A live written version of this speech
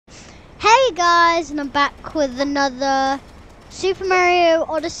Hey guys, and I'm back with another Super Mario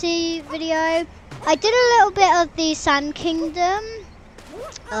Odyssey video. I did a little bit of the Sand Kingdom.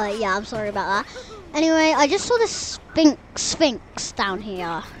 Yeah, I'm sorry about that. Anyway, I just saw this Sphinx down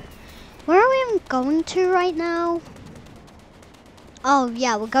here. Where are we even going to right now? Oh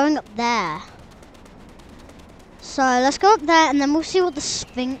yeah, we're going up there. So let's go up there and then we'll see what the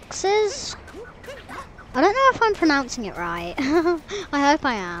Sphinx is. I don't know if I'm pronouncing it right. I hope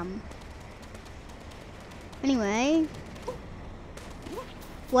I am. Anyway,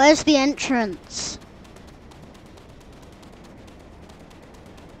 where's the entrance?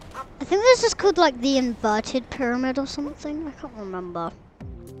 I think this is called like the inverted pyramid or something. I can't remember.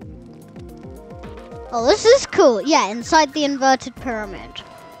 Oh, this is cool. Yeah, inside the inverted pyramid.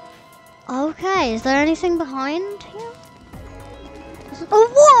 Okay, is there anything behind here?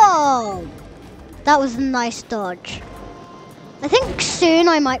 Oh, whoa! That was a nice dodge. I think soon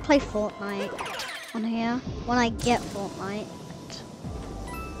I might play Fortnite on here when I get Fortnite.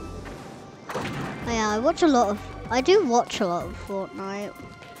 Oh, yeah, I do watch a lot of Fortnite,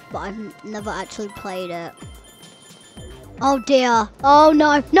 but I've never actually played it. Oh dear. Oh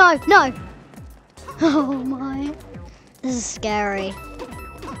no, no, no. Oh my. This is scary.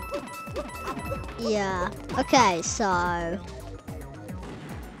 Yeah. Okay, so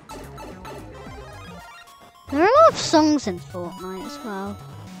there are a lot of songs in Fortnite as well.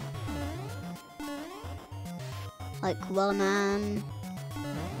 Like Wellerman,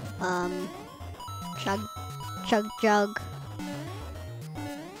 Chug Jug,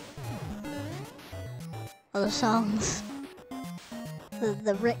 other songs.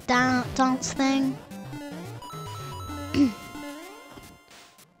 The Rick dance thing.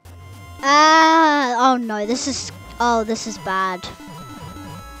 Oh no, this is bad.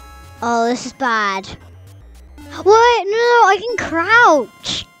 Oh, this is bad. Wait, no, I can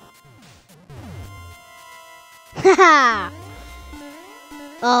crouch.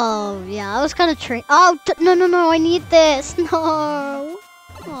 Oh yeah, I was kind of tricked. Oh no, I need this. No.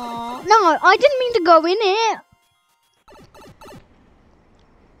 Aw. No, I didn't mean to go in it.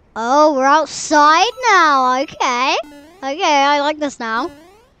 Oh, we're outside now. Okay, I like this now.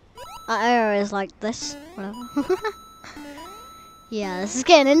 I always like this. Whatever. Yeah, this is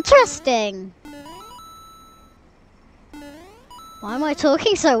getting interesting. Why am I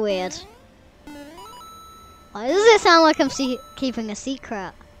talking so weird? Why does it sound like I'm keeping a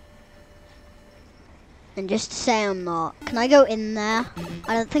secret? And just to say I'm not. Can I go in there?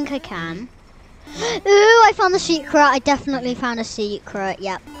 I don't think I can. Ooh, I found the secret. I definitely found a secret.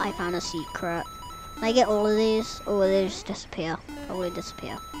 Yep, I found a secret. Can I get all of these? Or will they just disappear? Probably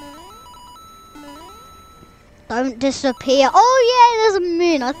disappear. Don't disappear. Oh yeah, there's a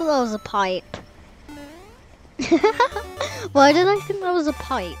moon. I thought that was a pipe. Why did I think that was a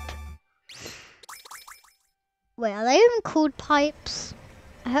pipe? Wait, are they even called pipes?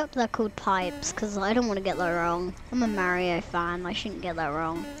 I hope they're called pipes, because I don't want to get that wrong. I'm a Mario fan, I shouldn't get that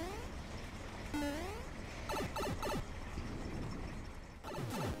wrong.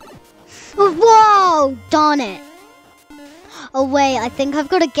 Oh, whoa! Darn it! Oh wait, I think I've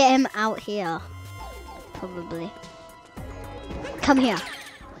got to get him out here. Probably. Come here.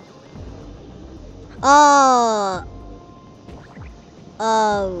 Oh.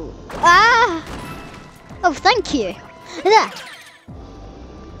 Oh. Ah! Oh, thank you. There.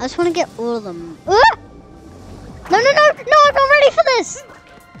 I just want to get all of them. Ah! No, I'm not ready for this.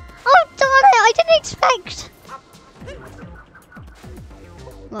 Oh, darn it, I didn't expect.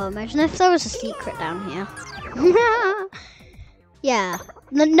 Well, imagine if there was a secret down here. Yeah,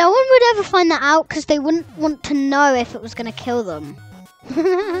 no one would ever find that out because they wouldn't want to know if it was going to kill them.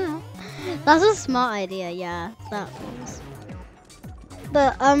 That's a smart idea, yeah, that was.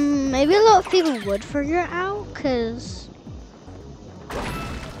 But maybe a lot of people would figure it out, cause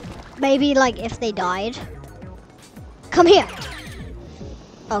maybe like if they died. Come here.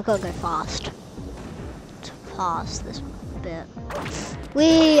 Oh, gotta go fast. To pass this bit.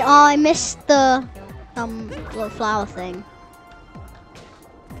 I missed the little flower thing.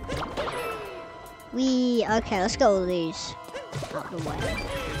 Okay, let's get all these out of the way.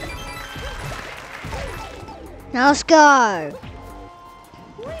 Now let's go.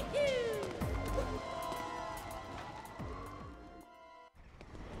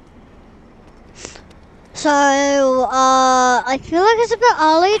 So, I feel like it's a bit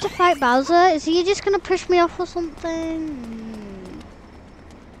early to fight Bowser. Is he just gonna push me off or something?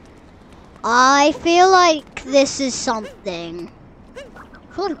 I feel like this is something.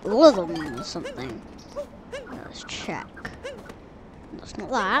 I feel like all of them are something. Let's check. That's not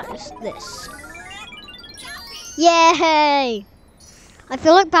that, it's this. Yay! I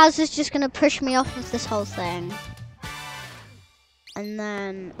feel like Bowser's just gonna push me off of this whole thing. And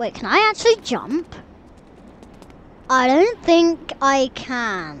then, wait, can I actually jump? I don't think I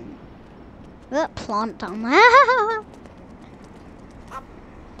can. That plant down there.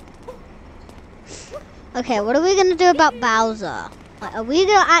 Okay, what are we gonna do about Bowser? Like, are we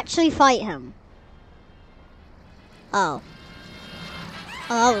gonna actually fight him? Oh.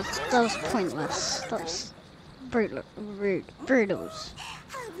 Oh, that was pointless. That was Brutals.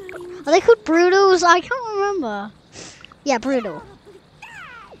 Are they called Brutals? I can't remember. Yeah, Brutal.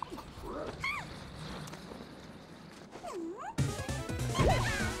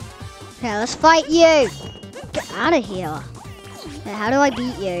 Okay, let's fight you. Get out of here. Okay, how do I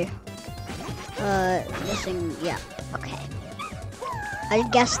beat you? Missing, yeah, okay. I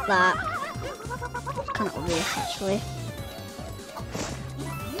guessed that. It's kind of obvious, actually.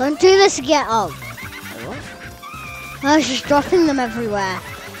 Don't do this again. Oh. Oh, she's dropping them everywhere.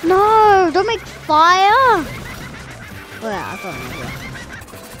 No, don't make fire. Well, I got an idea.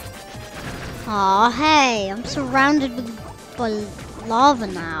 Aw, hey, I'm surrounded by lava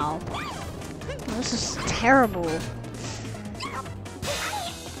now. Oh, this is terrible.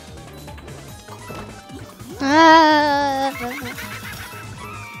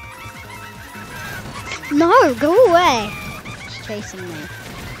 No, go away. She's chasing me.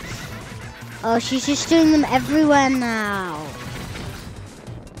 Oh, she's just doing them everywhere now.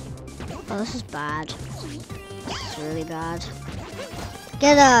 Oh, this is bad. This is really bad.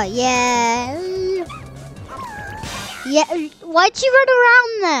 Get her, yeah. Yeah, why'd she run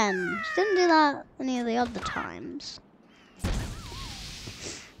around then? She didn't do that any of the other times.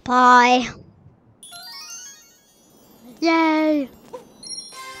 Bye. Yay!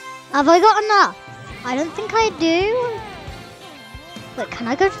 Have I got enough? I don't think I do. Wait, can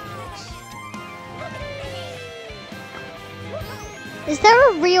I go? Is there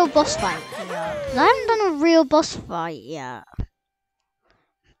a real boss fight here? 'Cause I haven't done a real boss fight yet.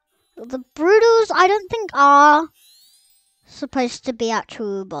 The Brutals, I don't think are supposed to be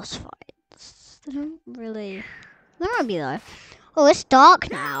actual boss fights. They don't really. They might be though. Oh, it's dark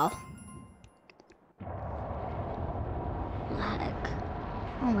now. Heck.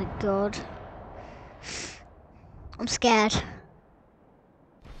 Oh my god. I'm scared.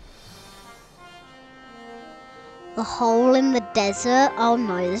 The hole in the desert? Oh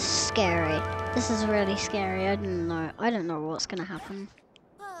no, this is scary. This is really scary. I don't know what's gonna happen.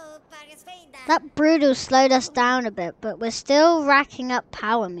 That Brutal slowed us down a bit, but we're still racking up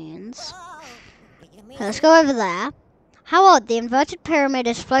power means. Okay, let's go over there. How odd, the inverted pyramid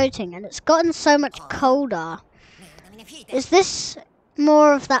is floating and it's gotten so much colder. Is this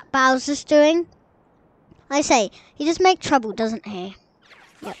more of that Bowser's doing? I say, he does make trouble, doesn't he?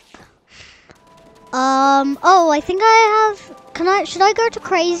 Yep. Oh, I think I have, should I go to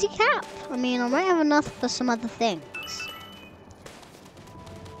Crazy Cap? I mean, I might have enough for some other things.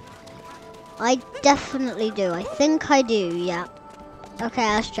 I definitely do. I think I do, yeah. Okay,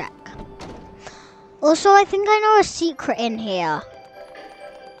 let's check. Also, I think I know a secret in here.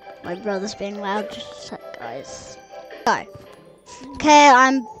 My brother's being loud, just a sec, guys. So,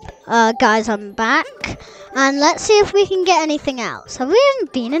 okay, guys, I'm back. And let's see if we can get anything else. Have we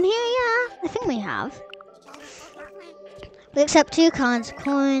even been in here yet? I think we have. We accept 2 kinds of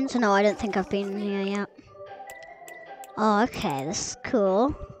coins. No, I don't think I've been in here yet. Oh, okay, this is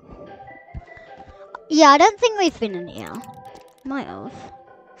cool. Yeah, I don't think we've been in here. Might have.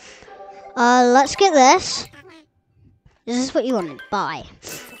 Let's get this. Is this what you wanted? Buy.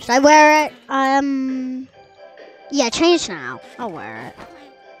 Should I wear it? Yeah, change now. I'll wear it.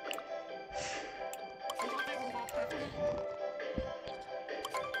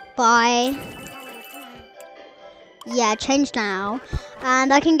 Buy. Yeah, change now.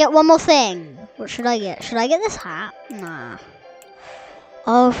 And I can get one more thing. What should I get? Should I get this hat? Nah.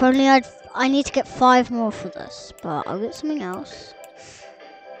 Oh, if only I need to get 5 more for this, but I'll get something else.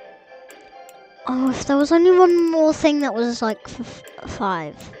 Oh, if there was only one more thing that was like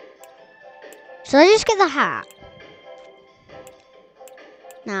 5. Should I just get the hat?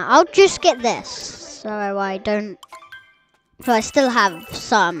 Now, I'll just get this, so I don't... So I still have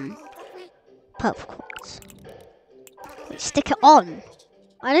some purple coins. Wait, stick it on.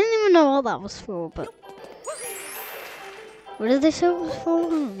 I didn't even know what that was for, but... What did they say it was for? I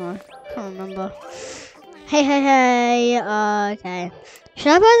don't know. Can't remember. Hey. Okay.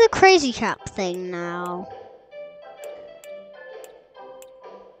 Should I buy the Crazy Cap thing now?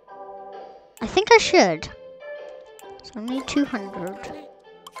 I think I should. So I need 200.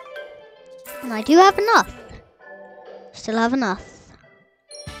 And I do have enough. Still have enough.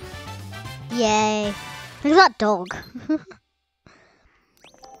 Yay. Look at that dog.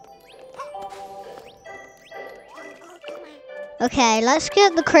 Okay, let's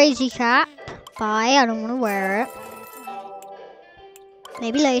get the crazy cap. Bye, I don't want to wear it.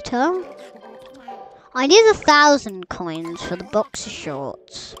 Maybe later. I need 1,000 coins for the boxer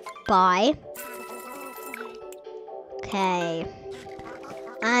shorts. Bye. Okay.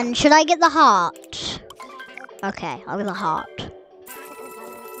 And should I get the heart? Okay, I'll get the heart.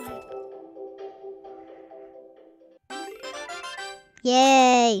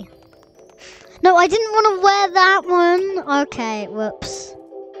 Yay. No, I didn't want to wear that one. Okay, whoops.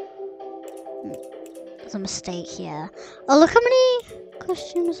 There's a mistake here. Oh, look how many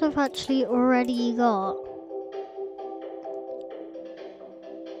costumes I've actually already got.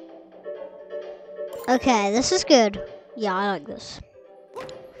 Okay, this is good. Yeah, I like this.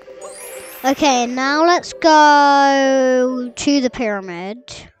 Okay, now let's go to the pyramid.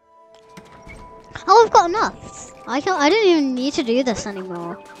 Oh, I've got enough. I don't even need to do this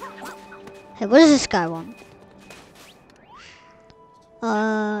anymore. Hey, what does this guy want?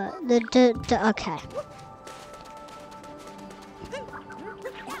 Okay.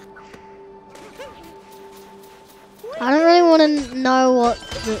 I don't really want to know what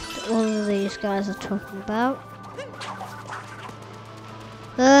all of these guys are talking about.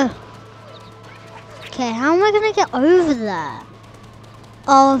 Okay, how am I gonna get over there?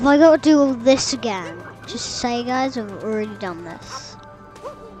 Oh, have I got to do all this again? Just say, guys, I've already done this.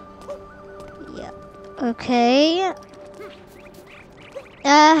 Yep. Okay.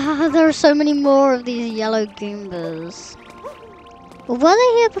 There are so many more of these yellow Goombas. Well, were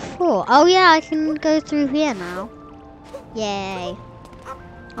they here before? Oh yeah, I can go through here now. Yay.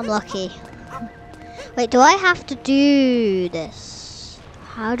 I'm lucky. Wait, do I have to do this?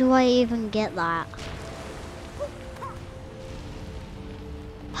 How do I even get that?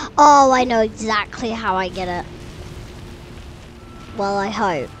 Oh, I know exactly how I get it. Well, I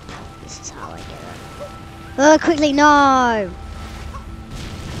hope this is how I get it. Oh, quickly, no!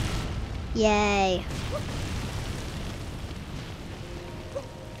 Yay.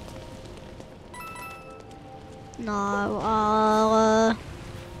 No,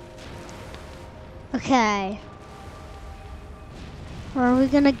 okay. Where are we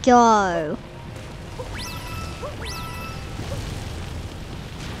gonna go?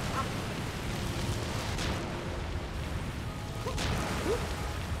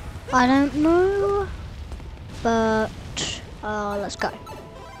 I don't know, but let's go.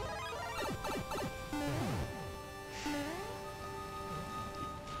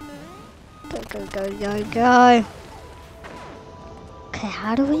 Go. Okay,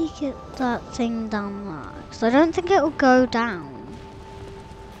 how do we get that thing down there? Because I don't think it will go down.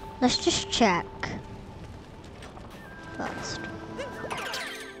 Let's just check first.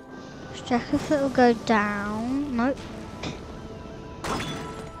 Let's check if it will go down. Nope.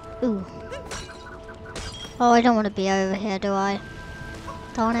 Ooh. Oh, I don't want to be over here, do I?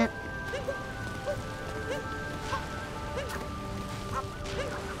 Darn it.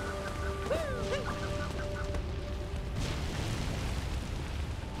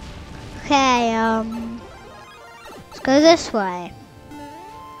 Okay, let's go this way.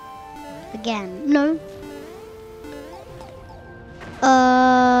 Again, no.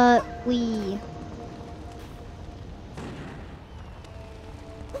 We.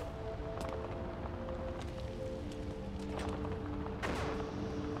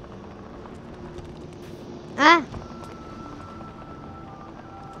 Ah.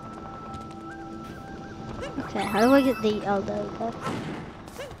 Okay, how do I get the? Oh, there we go.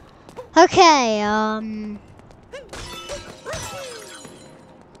 Okay, my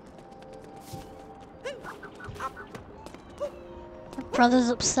brother's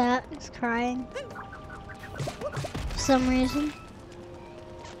upset, he's crying for some reason.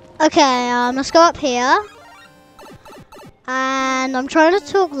 Okay, let's go up here. And I'm trying to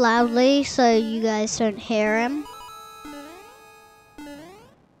talk loudly so you guys don't hear him.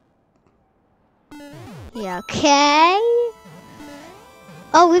 Yeah, okay.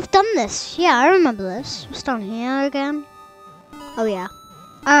 Oh, we've done this. Yeah, I remember this. What's down here again? Oh yeah,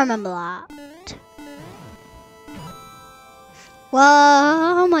 I remember that. Whoa,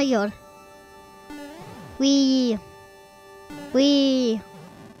 oh my god. Wee.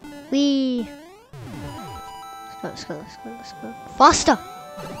 Let's go. Faster!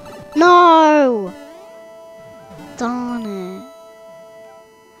 No! Darn it.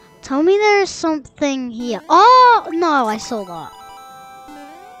 Tell me there is something here. Oh, no, I saw that.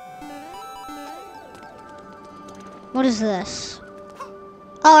 What is this?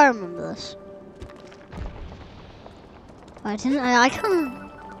 Oh, I remember this. I can't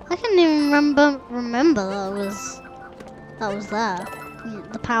even remember that was there.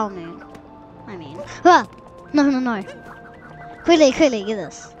 The power moon. I mean. Ah! No. Quickly, quickly, get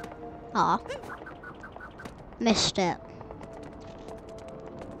this. Aw. Missed it.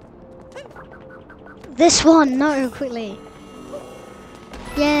 This one, no, quickly.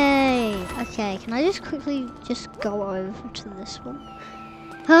 Yay. Okay, can I just quickly just go over to this one?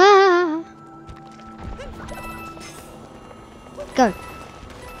 Ah. Go.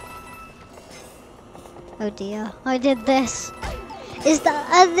 Oh dear, I did this. Is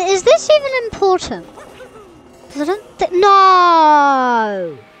this even important? 'Cause I don't think.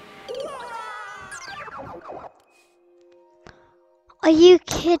 No. Are you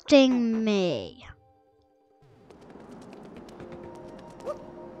kidding me?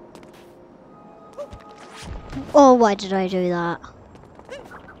 Oh, why did I do that?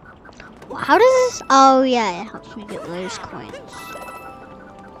 How does this? Oh yeah, it helps me get those coins.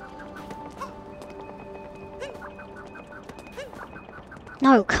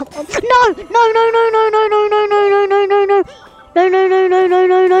 No, come on. No, no, no, no, no, no, no, no, no, no, no, no, no. No, no, no, no, no,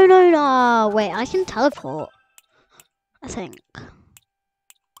 no, no, no, no. Wait, I can teleport. I think.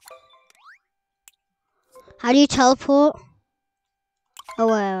 How do you teleport? Oh,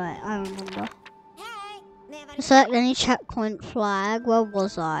 wait, I remember. Select any checkpoint flag. Where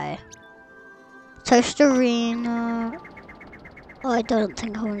was I? Toast Arena. Oh, I don't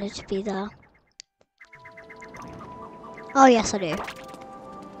think I wanted to be there. Oh, yes, I do.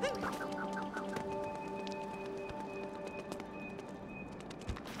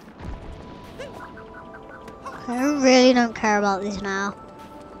 I really don't care about these now.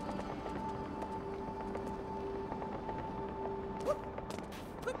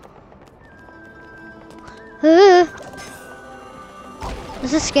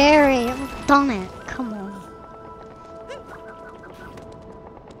 This is scary. I've done it. Come on.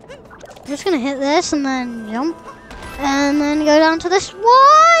 I'm just gonna hit this and then jump. And then go down to this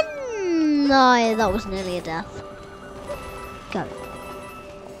one. No, that was nearly a death. Go.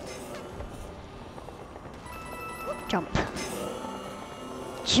 Jump.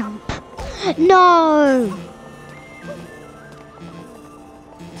 Jump. No!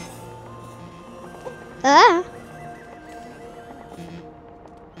 Ah!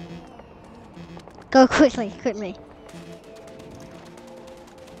 Go quickly, quickly.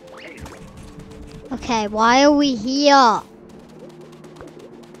 Okay, why are we here? Oh,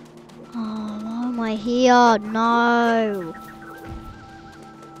 why am I here? No.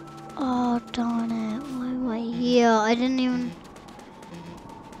 Oh, darn it. Why am I here? I didn't even...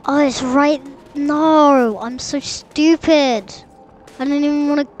 Oh, it's right... No, I'm so stupid. I didn't even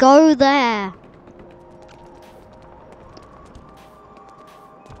want to go there.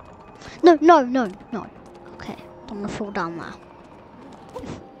 No, no, no, no. Okay, I'm gonna fall down there.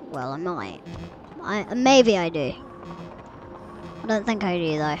 Well, I might. Maybe I do. I don't think I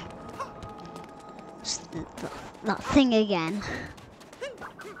do though. Just that thing again.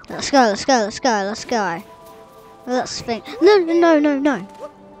 Let's go, let's go, let's go, let's go. That Sphinx. No, no, no, no, no.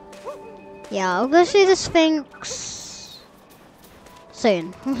 Yeah, I'll go see the Sphinx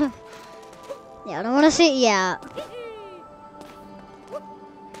soon. Yeah, I don't want to see it yet.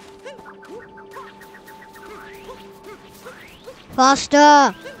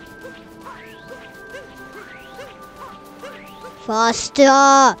 Faster!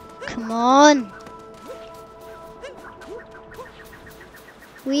 Faster! Come on!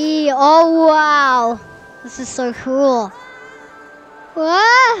 Oh wow! This is so cool.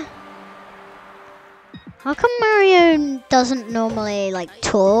 What? How come Mario doesn't normally like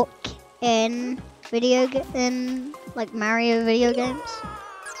talk in like Mario video games?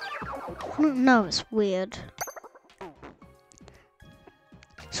 I don't know, it's weird.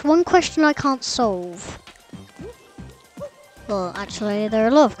 It's one question I can't solve. Well, actually, there are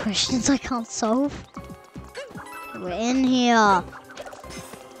a lot of questions I can't solve. We're in here.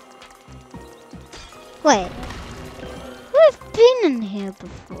 Wait. We've been in here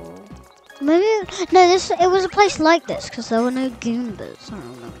before. Maybe... No, it was a place like this, because there were no Goombas. I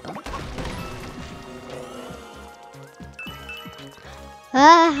don't remember.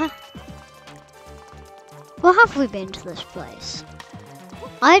 Ah! Well, have we been to this place?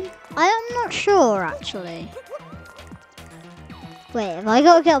 I am not sure, actually. Wait, have I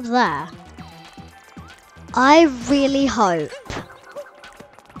got to get up there? I really hope.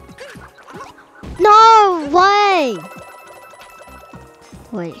 No way!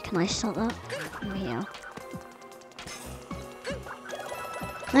 Wait, can I stop that? From here.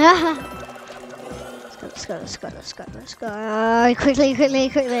 Let's go, let's go, let's go, let's go. Quickly, quickly,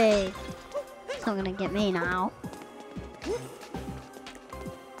 quickly. It's not gonna get me now.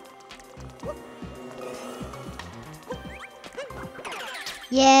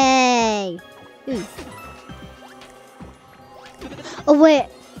 Yay! Ooh. Oh, wait.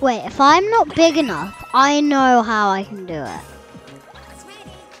 If I'm not big enough, I know how I can do it.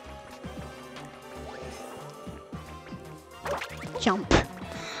 Jump.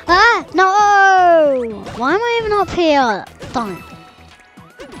 Ah, no! Why am I even up here? Darn it.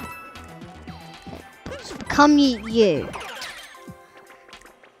 Let's become you.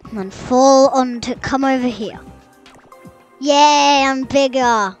 And then fall onto, come over here. Yay, I'm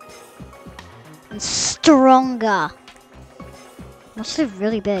bigger. And stronger. What's so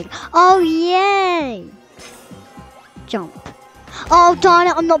really big? Oh, yay! Jump. Oh, darn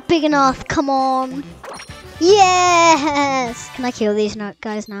it, I'm not big enough. Come on. Yes! Can I kill these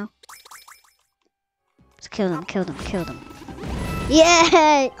guys now? Let's kill them.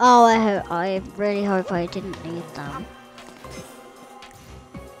 Yay! Oh, I really hope I didn't need them.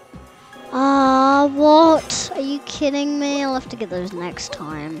 Ah, what? Are you kidding me? I'll have to get those next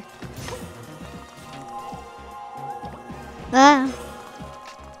time. Ah.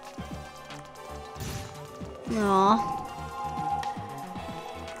 Aww.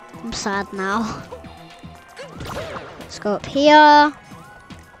 I'm sad now. Let's go up here.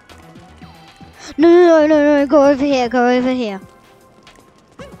 No, go over here.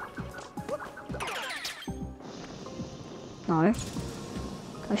 No.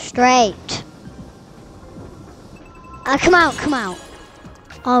 Go straight. Come out.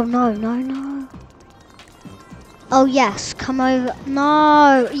 Oh, no. Oh, yes, come over.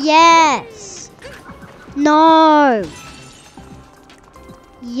 No, yes. No.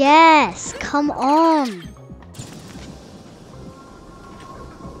 Yes, come on.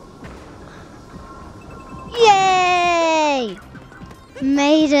 Yay!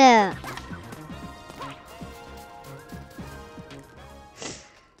 Made it.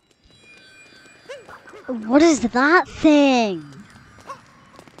 What is that thing?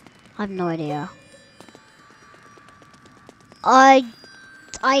 I have no idea. I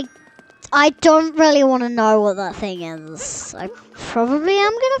don't really want to know what that thing is. I probably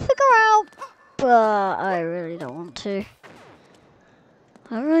am gonna figure out, but I really don't want to.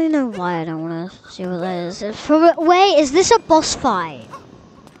 I don't really know why I don't want to see what that is. It's probably, wait, is this a boss fight?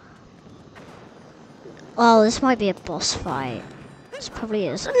 Oh, this might be a boss fight. This probably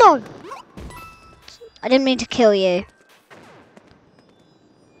is. No! I didn't mean to kill you.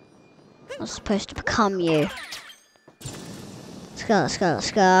 I was supposed to become you. Let's go.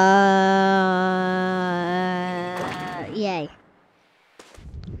 Yay.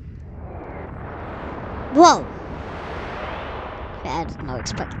 Whoa! I did not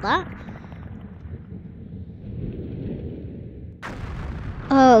expect that.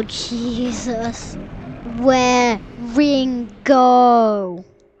 Oh, Jesus. Where ring go?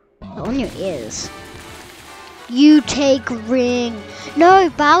 On your ears. You take ring. No,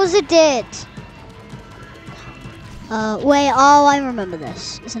 Bowser did. Wait, oh, I remember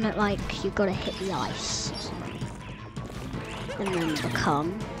this. Isn't it like you gotta hit the ice? And then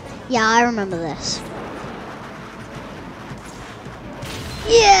become. Yeah, I remember this.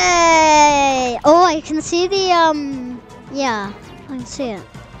 Yay! Oh, I can see the, yeah, I can see it.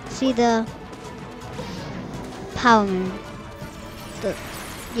 See the power moon. The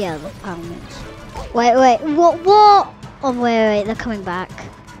power moons. Wait, what? Oh, wait, they're coming back.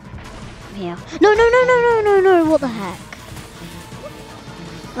 Here. No, what the heck?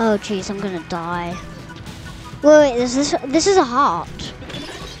 Oh, jeez, I'm gonna die. Wait, this is a heart.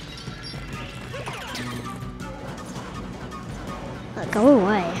 Go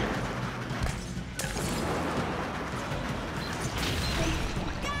away.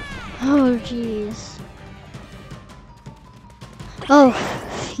 Oh, jeez. Oh,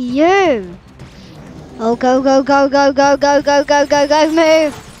 phew. Oh, go, move. Go.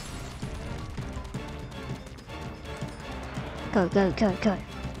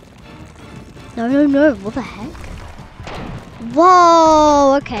 No, what the heck?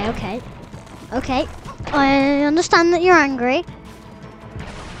 Whoa, okay. I understand that you're angry.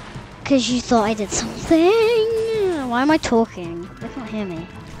 Because you thought I did something. Why am I talking? They can't hear me.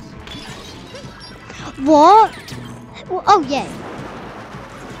 What? Oh, yay.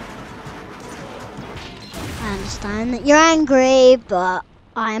 I understand that you're angry, but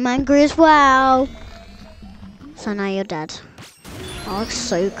I'm angry as well. So now you're dead. That looks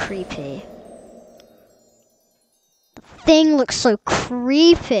so creepy. The thing looks so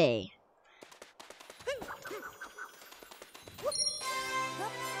creepy.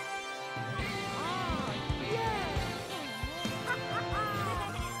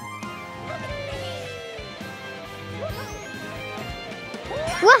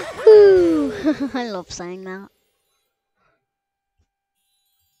 Wahoo! I love saying that.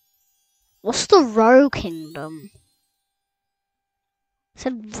 What's the Row Kingdom?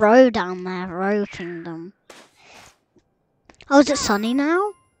 said row down there, row kingdom. Oh, is it sunny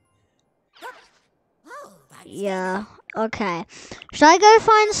now? Yeah, okay. Should I go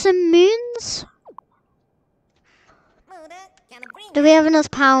find some moons? Do we have enough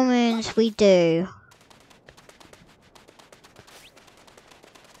power moons? We do.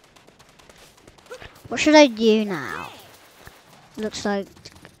 What should I do now? Looks as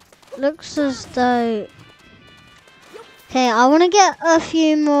though... Okay, I want to get a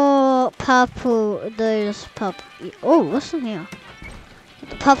few more purple, those purple... Oh, what's in here?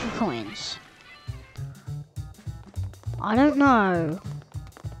 The purple coins. I don't know.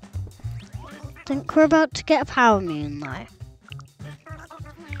 I think we're about to get a power moon though.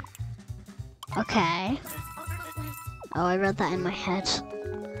 Okay. Oh, I read that in my head.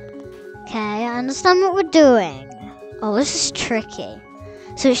 Okay, I understand what we're doing. Oh, this is tricky.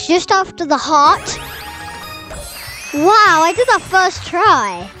 So it's just after the heart. Wow, I did that first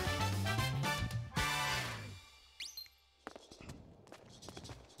try.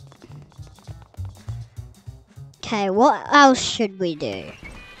 Okay, what else should we do?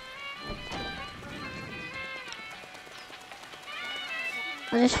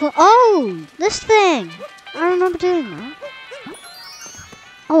 I just want, oh, this thing. I remember doing that.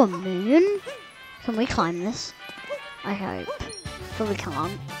 Oh, a moon? Can we climb this? I hope. But we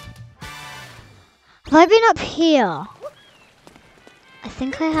can't. Have I been up here? I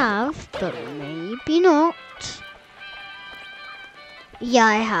think I have, but maybe not. Yeah,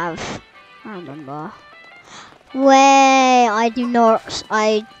 I have. I remember. Wait, I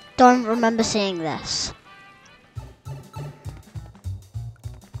don't remember seeing this.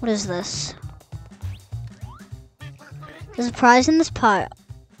 What is this? There's a prize in this part.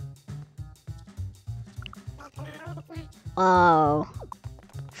 Oh.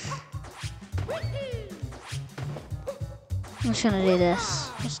 I'm just gonna do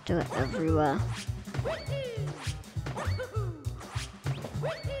this. Just do it everywhere.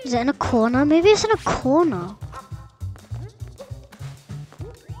 Is it in a corner? Maybe it's in a corner.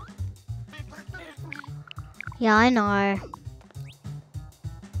 Yeah, I know. I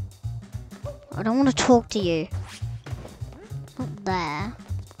don't want to talk to you. Not there.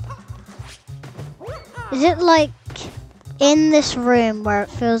 Is it like in this room where it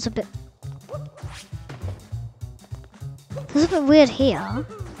feels a bit... Feels a bit weird here.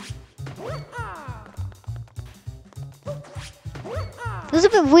 Feels a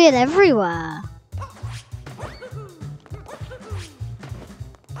bit weird everywhere.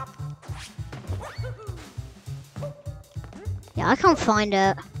 Yeah, I can't find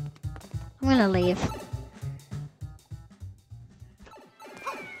it. I'm gonna leave.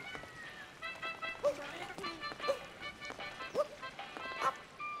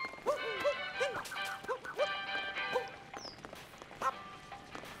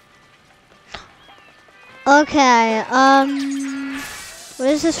 Okay, what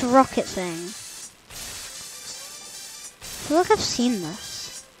is this rocket thing? I feel like I've seen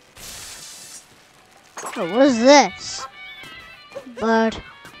this. Oh, what is this? Bird.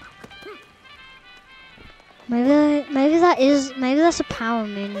 Maybe that's a power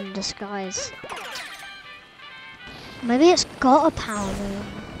moon in disguise. Maybe it's got a power moon.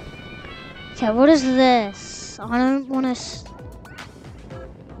 Okay, what is this? I don't want to...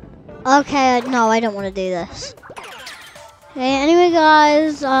 Okay, no, I don't want to do this. Okay, anyway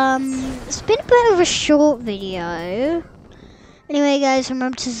guys, it's been a bit of a short video. Anyway guys,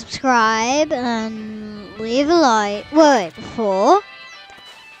 remember to subscribe and leave a like. Wait, before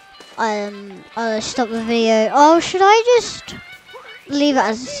stop the video. Oh, should I just leave it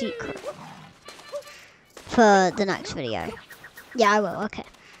as a secret for the next video? Yeah, I will, okay.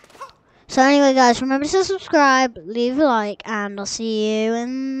 So anyway guys, remember to subscribe, leave a like, and I'll see you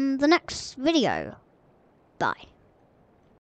in the next video. Bye.